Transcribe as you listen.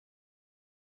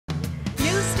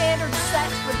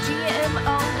set with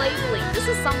GMO labeling. This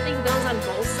is something those on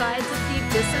both sides of the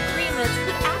disagreements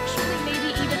could actually maybe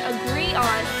even agree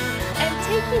on. And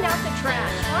taking out the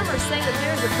trash. Farmers say that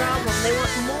there's a problem. They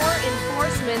want more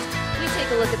enforcement. We take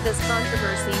a look at this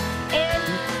controversy, and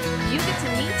you get to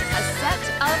meet a set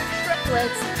of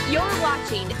triplets. You're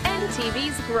watching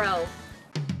NTV's Grow.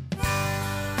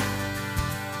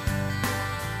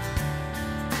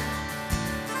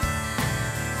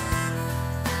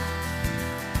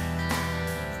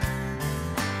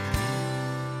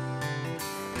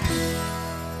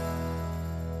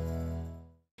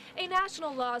 A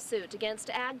national lawsuit against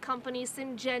ag company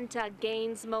Syngenta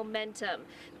gains momentum.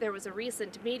 There was a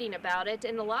recent meeting about it,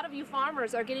 and a lot of you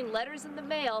farmers are getting letters in the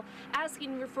mail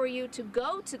asking for you to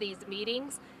go to these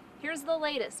meetings. Here's the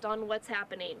latest on what's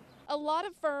happening. A lot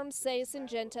of firms say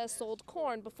Syngenta sold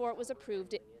corn before it was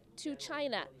approved to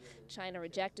China. China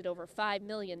rejected over 5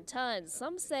 million tons.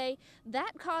 Some say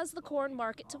that caused the corn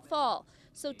market to fall.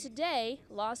 So today,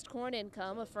 Lost Corn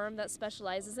Income, a firm that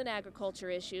specializes in agriculture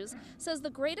issues, says the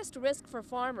greatest risk for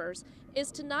farmers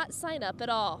is to not sign up at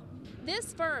all.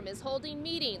 This firm is holding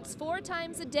meetings 4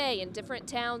 times a day in different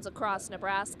towns across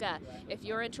Nebraska. If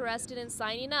you're interested in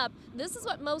signing up, this is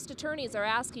what most attorneys are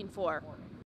asking for.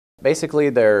 Basically,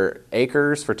 their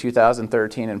acres for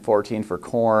 2013 and 14 for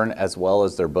corn, as well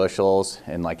as their bushels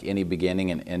and like any beginning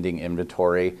and ending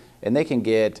inventory. And they can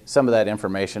get some of that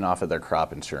information off of their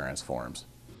crop insurance forms.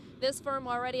 This firm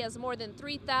already has more than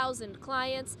 3,000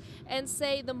 clients and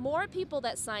say the more people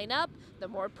that sign up, the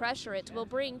more pressure it will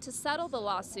bring to settle the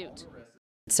lawsuit.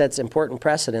 It sets important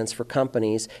precedents for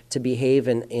companies to behave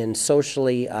in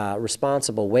socially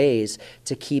responsible ways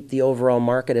to keep the overall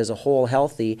market as a whole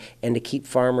healthy and to keep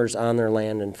farmers on their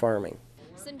land and farming.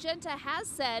 Syngenta has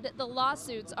said the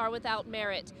lawsuits are without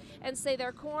merit and say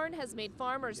their corn has made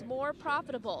farmers more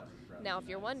profitable. Now, if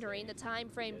you're wondering the time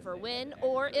frame for when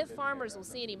or if farmers will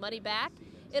see any money back,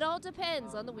 it all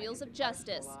depends on the wheels of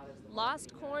justice.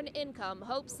 Lost Corn Income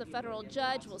hopes the federal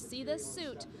judge will see this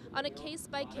suit on a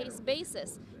case-by-case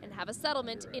basis and have a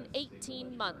settlement in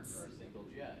 18 months.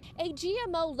 A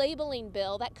GMO labeling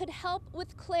bill that could help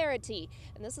with clarity,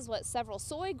 and this is what several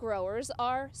soy growers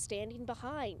are standing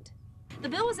behind. The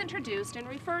bill was introduced and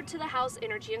referred to the House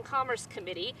Energy and Commerce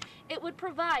Committee. It would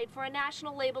provide for a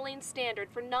national labeling standard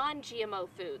for non-GMO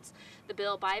foods. The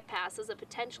bill bypasses a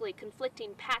potentially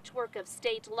conflicting patchwork of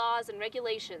state laws and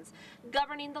regulations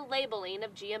governing the labeling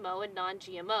of GMO and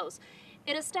non-GMOs.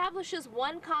 It establishes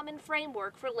one common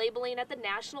framework for labeling at the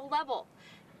national level.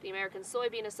 The American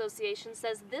Soybean Association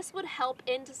says this would help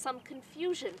end some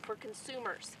confusion for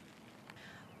consumers.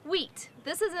 Wheat.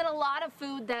 This is in a lot of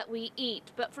food that we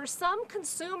eat, but for some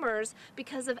consumers,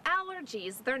 because of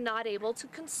allergies, they're not able to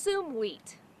consume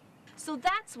wheat. So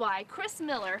that's why Chris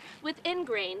Miller with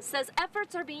Ingrain says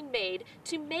efforts are being made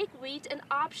to make wheat an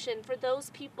option for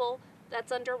those people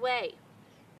that's underway.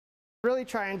 Really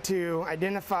trying to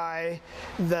identify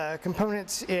the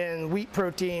components in wheat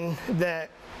protein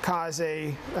that cause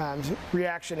a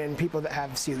reaction in people that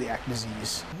have celiac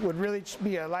disease. Would really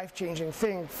be a life-changing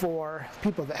thing for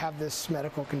people that have this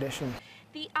medical condition.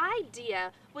 The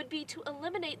idea would be to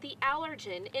eliminate the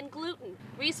allergen in gluten.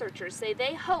 Researchers say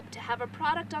they hope to have a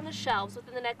product on the shelves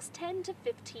within the next 10 to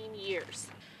 15 years.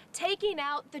 Taking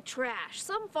out the trash.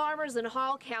 Some farmers in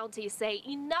Hall County say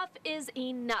enough is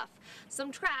enough.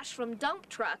 Some trash from dump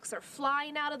trucks are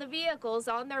flying out of the vehicles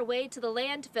on their way to the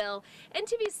landfill.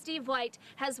 NTV's Steve White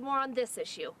has more on this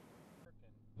issue.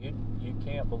 You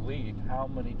can't believe how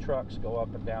many trucks go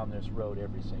up and down this road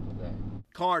every single day.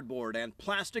 Cardboard and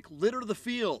plastic litter the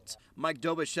fields. Mike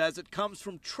Dobish says it comes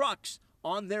from trucks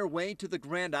on their way to the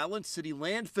Grand Island City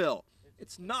landfill.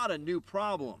 It's not a new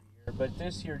problem. But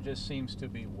this year just seems to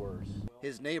be worse.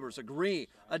 His neighbors agree.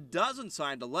 A dozen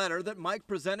signed a letter that Mike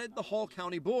presented the Hall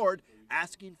County Board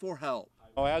asking for help.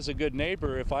 As a good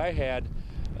neighbor, if I had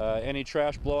any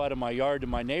trash blow out of my yard to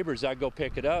my neighbors, I'd go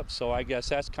pick it up. So I guess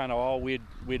that's kind of all we'd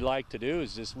like to do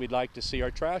is just we'd like to see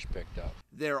our trash picked up.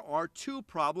 There are 2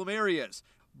 problem areas.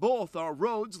 Both are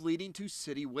roads leading to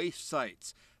city waste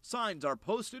sites. Signs are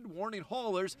posted warning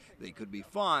haulers they could be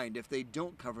fined if they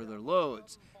don't cover their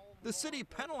loads. The city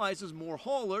penalizes more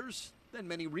haulers than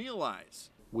many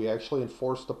realize. We actually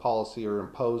enforced the policy or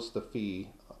imposed the fee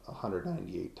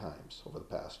 198 times over the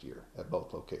past year at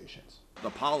both locations. The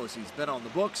policy's been on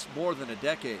the books more than a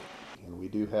decade. And we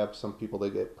do have some people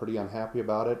that get pretty unhappy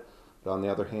about it, but on the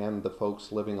other hand, the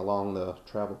folks living along the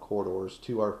travel corridors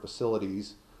to our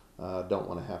facilities don't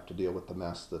want to have to deal with the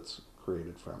mess that's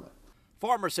created from it.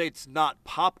 Farmers say it's not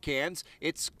pop cans,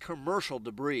 it's commercial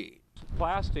debris.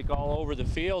 plastic all over the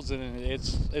fields, and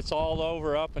it's all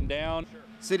over, up and down.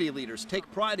 City leaders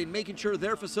take pride in making sure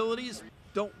their facilities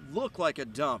don't look like a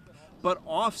dump, but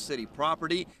off city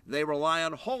property, they rely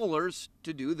on haulers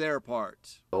to do their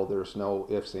part. So there's no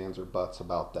ifs, ands, or buts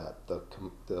about that.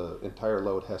 The entire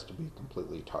load has to be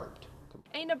completely tarped.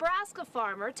 A Nebraska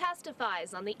farmer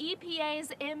testifies on the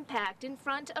EPA's impact in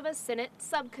front of a Senate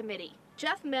subcommittee.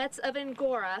 Jeff Metz of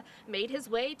Angora made his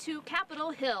way to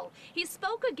Capitol Hill. He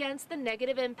spoke against the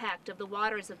negative impact of the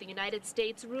Waters of the United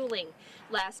States ruling.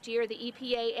 Last year, the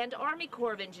EPA and Army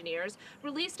Corps of Engineers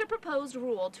released a proposed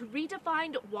rule to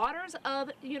redefine waters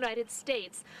of the United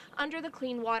States under the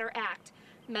Clean Water Act.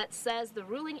 Metz says the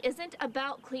ruling isn't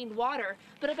about clean water,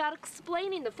 but about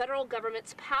explaining the federal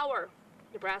government's power.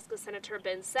 Nebraska Senator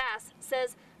Ben Sasse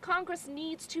says Congress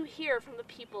needs to hear from the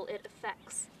people it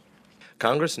affects.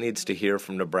 Congress needs to hear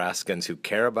from Nebraskans who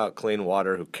care about clean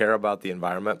water, who care about the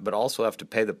environment, but also have to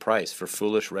pay the price for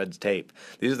foolish red tape.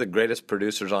 These are the greatest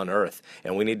producers on earth,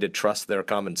 and we need to trust their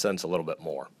common sense a little bit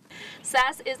more.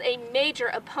 Sasse is a major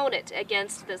opponent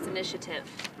against this initiative.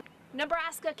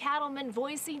 Nebraska cattlemen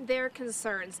voicing their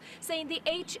concerns, saying the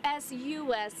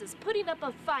HSUS is putting up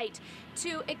a fight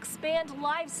to expand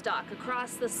livestock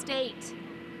across the state.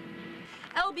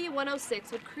 LB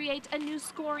 106 would create a new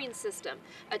scoring system,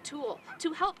 a tool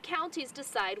to help counties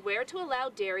decide where to allow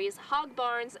dairies, hog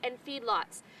barns, and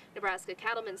feedlots. Nebraska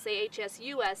cattlemen say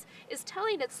HSUS is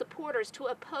telling its supporters to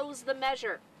oppose the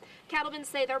measure. Cattlemen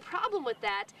say their problem with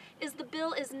that is the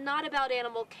bill is not about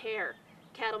animal care.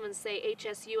 Cattlemen say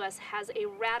HSUS has a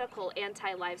radical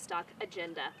anti-livestock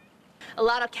agenda. A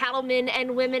lot of cattlemen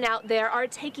and women out there are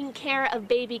taking care of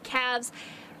baby calves.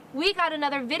 We got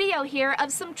another video here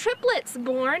of some triplets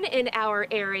born in our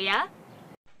area.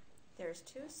 There's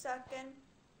 2 sucking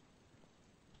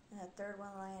and a third one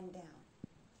laying down.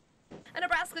 A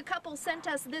Nebraska couple sent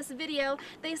us this video.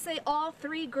 They say all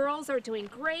 3 girls are doing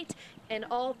great and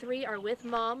all 3 are with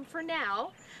mom for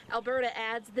now. Alberta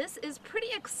adds this is pretty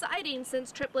exciting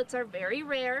since triplets are very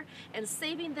rare and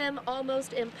saving them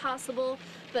almost impossible.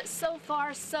 But so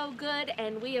far so good,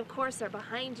 and we of course are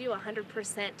behind you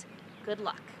 100%. Good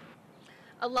luck.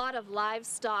 A lot of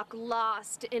livestock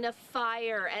lost in a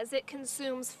fire as it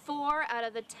consumes 4 out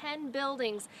of the 10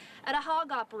 buildings at a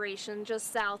hog operation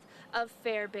just south of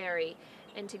Fairbury.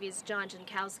 NTV's John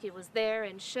Jankowski was there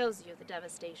and shows you the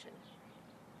devastation.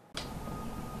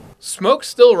 Smoke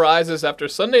still rises after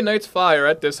Sunday night's fire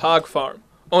at this hog farm.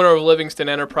 Owner of Livingston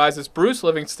Enterprises, Bruce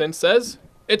Livingston, says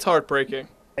it's heartbreaking.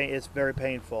 It's very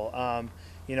painful.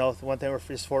 You know, one thing we're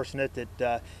just fortunate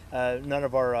that none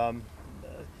of our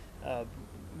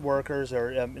workers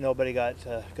or nobody got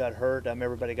hurt.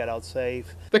 Everybody got out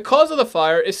safe. The cause of the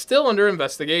fire is still under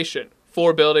investigation.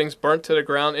 4 buildings burnt to the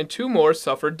ground and 2 more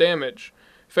suffered damage.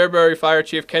 Fairbury Fire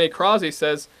Chief Kenny Crosby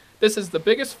says this is the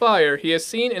biggest fire he has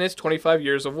seen in his 25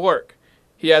 years of work.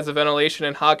 He adds the ventilation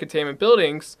in hog containment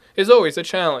buildings is always a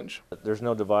challenge. There's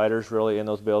no dividers really in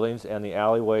those buildings and the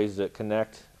alleyways that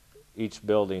connect each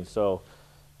building. So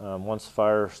once the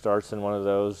fire starts in one of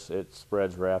those, it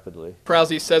spreads rapidly.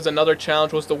 Krause says another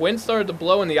challenge was the wind started to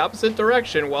blow in the opposite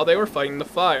direction while they were fighting the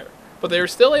fire, but they were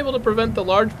still able to prevent the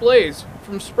large blaze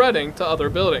from spreading to other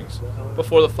buildings.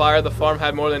 Before the fire, the farm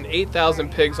had more than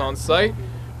 8,000 pigs on site.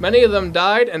 Many of them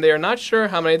died, and they are not sure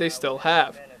how many they still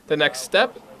have. The next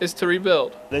step is to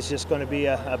rebuild. This is just going to be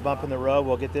a bump in the road.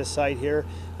 We'll get this site here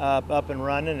up and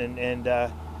running,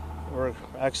 and we're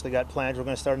actually got plans. We're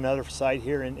going to start another site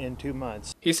here in 2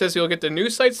 months. He says he'll get the new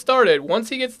site started once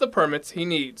he gets the permits he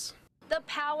needs. The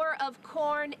power of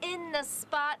corn in the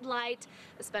spotlight,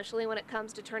 especially when it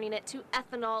comes to turning it to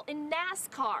ethanol in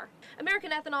NASCAR.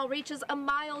 American ethanol reaches a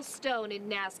milestone in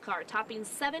NASCAR, topping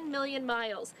 7 million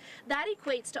miles. That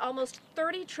equates to almost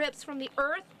 30 trips from the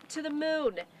Earth to the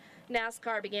moon.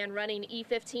 NASCAR began running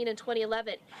E15 in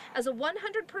 2011. As a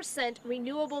 100%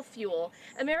 renewable fuel,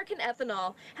 American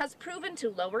ethanol has proven to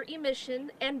lower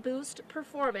emission and boost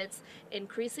performance,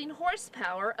 increasing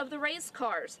horsepower of the race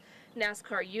cars.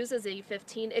 NASCAR uses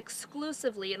E15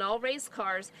 exclusively in all race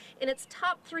cars in its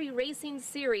top 3 racing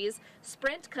series,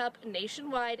 Sprint Cup,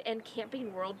 Nationwide, and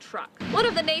Camping World Truck. One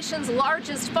of the nation's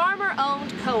largest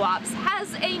farmer-owned co-ops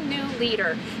has a new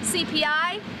leader.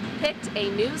 CPI picked a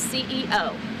new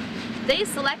CEO. They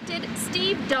selected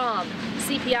Steve Daum.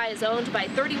 CPI is owned by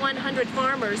 3,100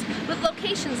 farmers with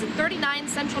locations in 39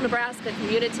 central Nebraska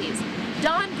communities.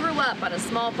 Don grew up on a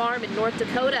small farm in North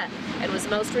Dakota and was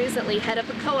most recently head of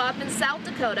a co-op in South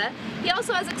Dakota. He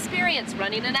also has experience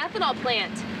running an ethanol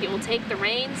plant. He will take the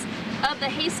reins of the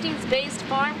Hastings-based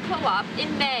farm co-op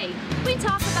in May. We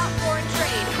talk about foreign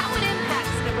trade, how it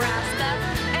impacts Nebraska,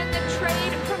 and the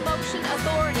Trade Promotion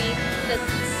Authority that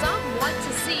some want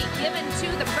to see given to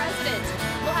the president.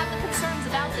 We'll have the concerns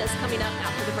about this coming up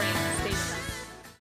after the break.